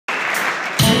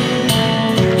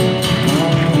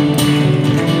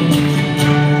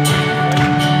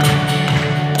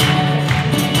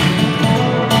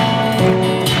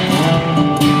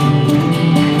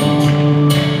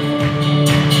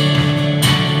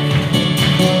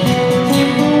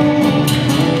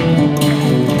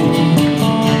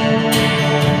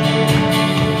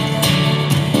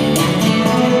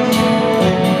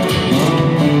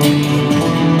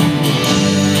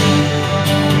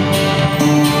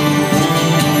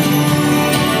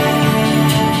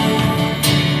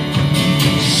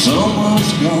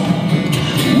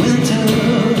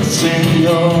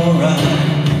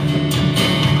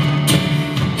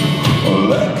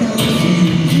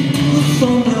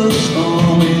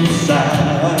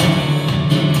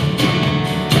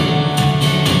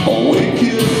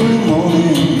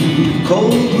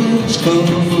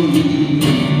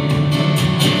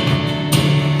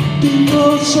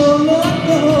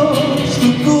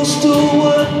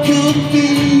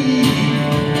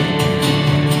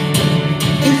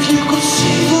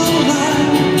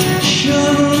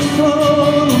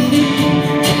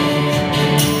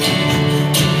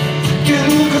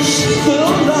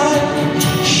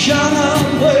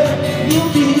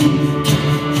will be.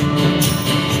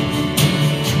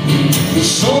 The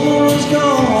summer is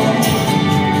gone,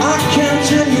 I can't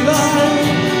tell you lies.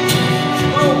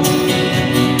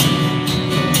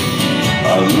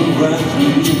 I look right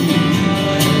through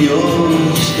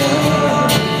your sky.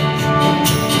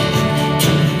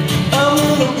 I'm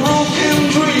in a broken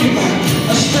dream,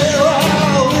 I stare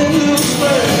out into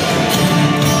space.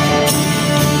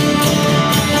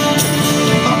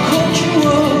 I caught you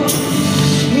up,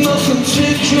 nothing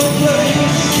takes your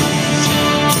place.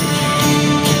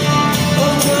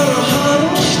 I've got a heart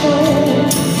of stone,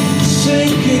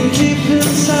 sinking deep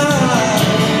inside.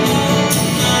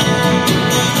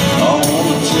 I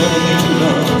wanna tell you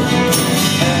love,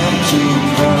 I'm too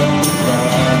proud to cry.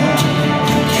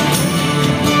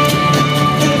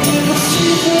 If you could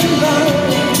see the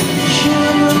light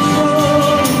shining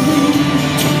from me,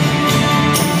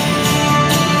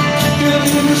 if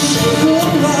you could see the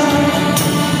light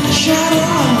shine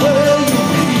on where you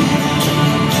be.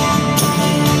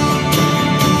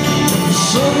 The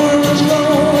summer is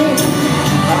long,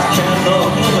 I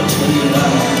cannot ever tell you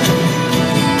lies.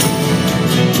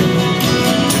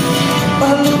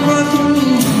 I look right through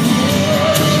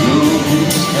your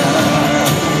blue sky.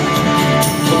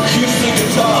 Acoustic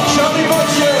guitar, Charlie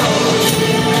Martel.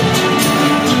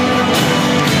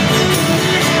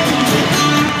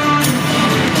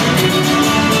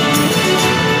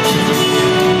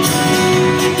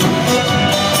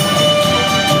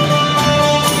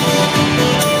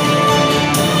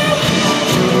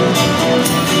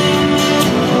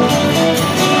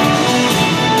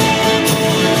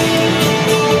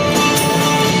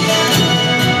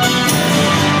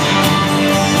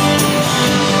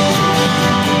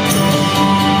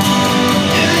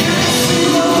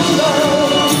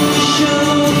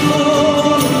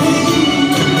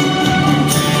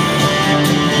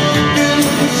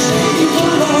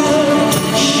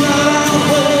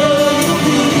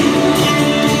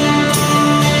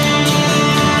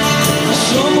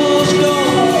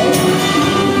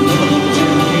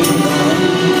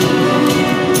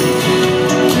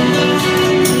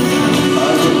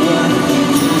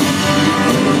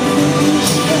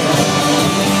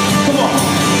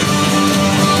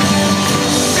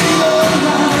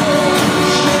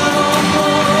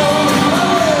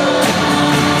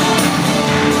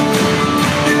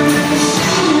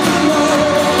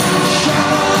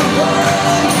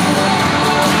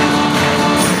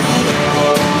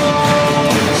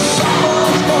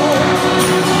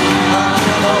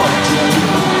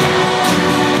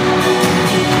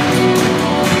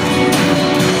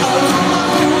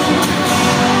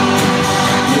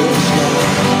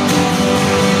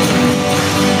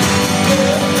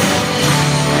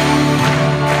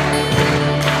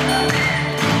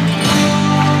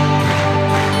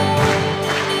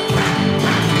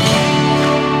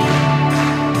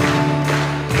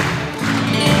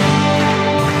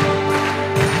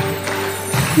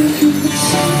 If you could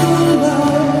see the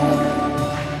light,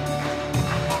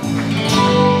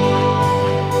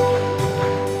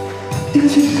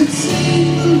 if you could see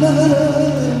the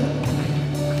light.